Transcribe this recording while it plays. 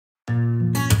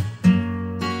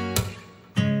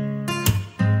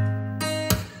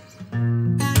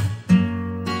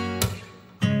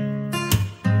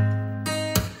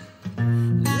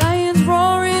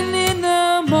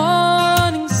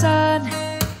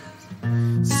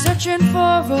searching for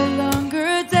a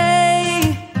longer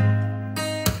day.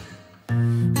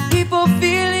 People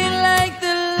feeling like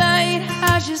the light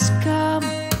has just come.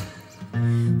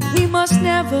 We must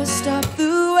never stop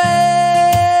the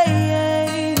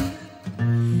way.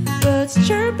 Birds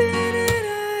chirping and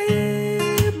I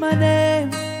hear my name.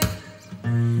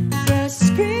 Grass is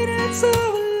green and so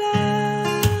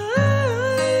alive.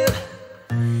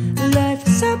 Life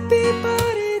is happy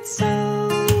but it's so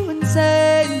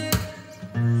insane.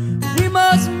 We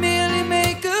must merely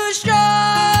make a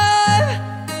strive.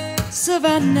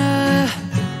 Savannah,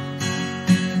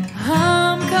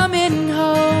 I'm coming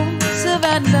home.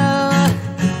 Savannah,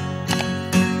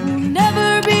 we'll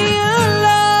never be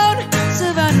alone.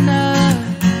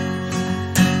 Savannah,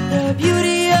 the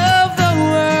beauty of the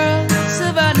world.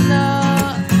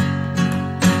 Savannah,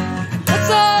 let's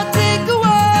all take a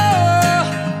walk.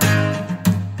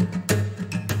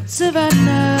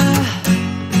 Savannah,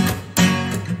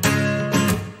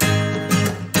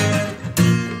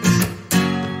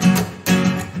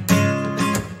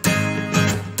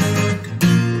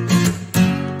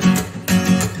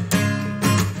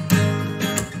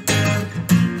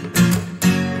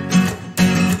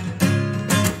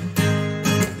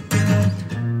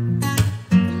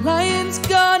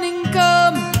 gone and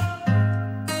come.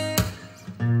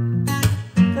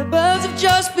 The birds have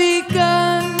just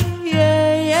begun.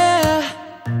 Yeah, yeah.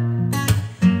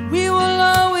 We will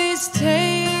always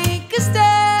take a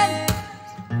stand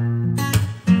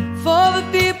for the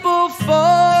people,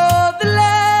 for the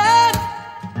land.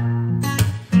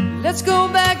 Let's go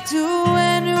back to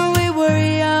when we were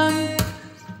young.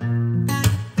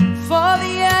 For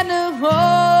the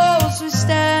animals we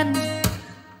stand.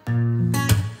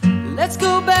 Let's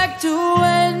go back to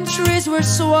when trees were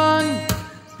swung.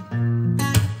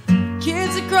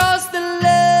 Kids across the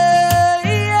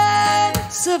land.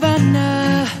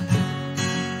 Savannah,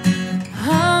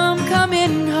 I'm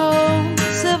coming home.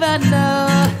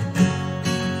 Savannah,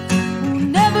 we'll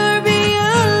never be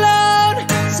alone.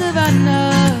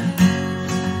 Savannah,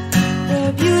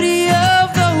 the beauty of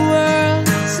the world.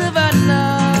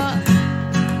 Savannah,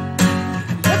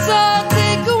 let's all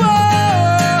take a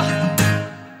walk.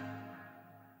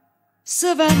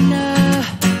 Savannah,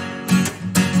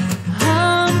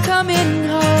 I'm coming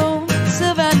home.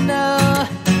 Savannah,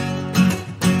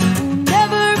 we'll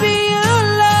never be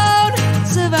alone.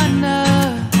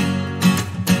 Savannah,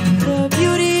 the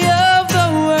beauty of the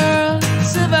world.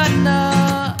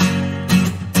 Savannah,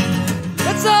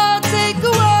 let's all take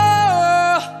a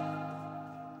walk.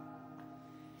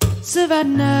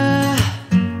 Savannah,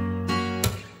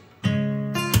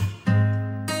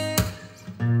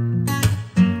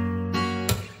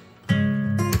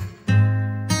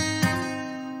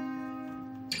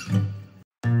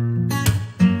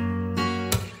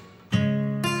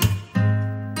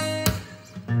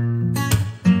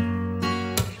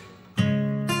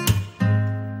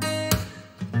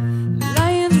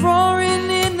 roaring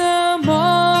in the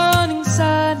morning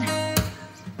sun,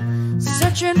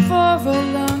 searching for a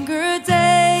longer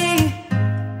day.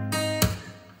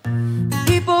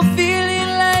 People feeling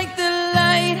like the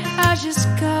light has just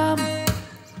come.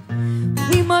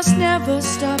 We must never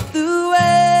stop the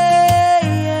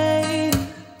way.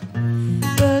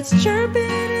 Birds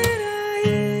chirping and I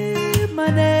hear my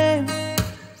name.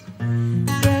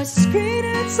 Grass is green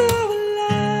and so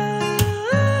alive.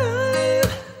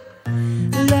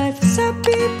 Life is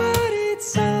happy but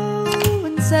it's so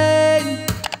insane.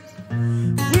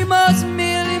 We must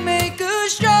merely make a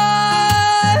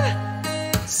strive.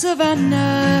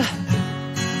 Savannah,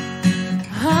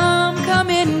 I'm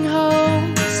coming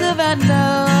home.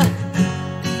 Savannah,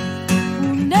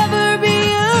 we'll never be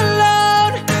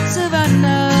alone.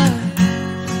 Savannah,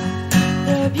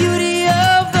 the beauty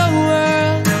of the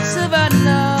world.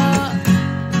 Savannah,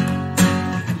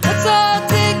 let's all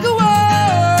take a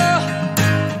walk.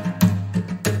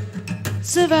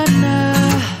 Savannah.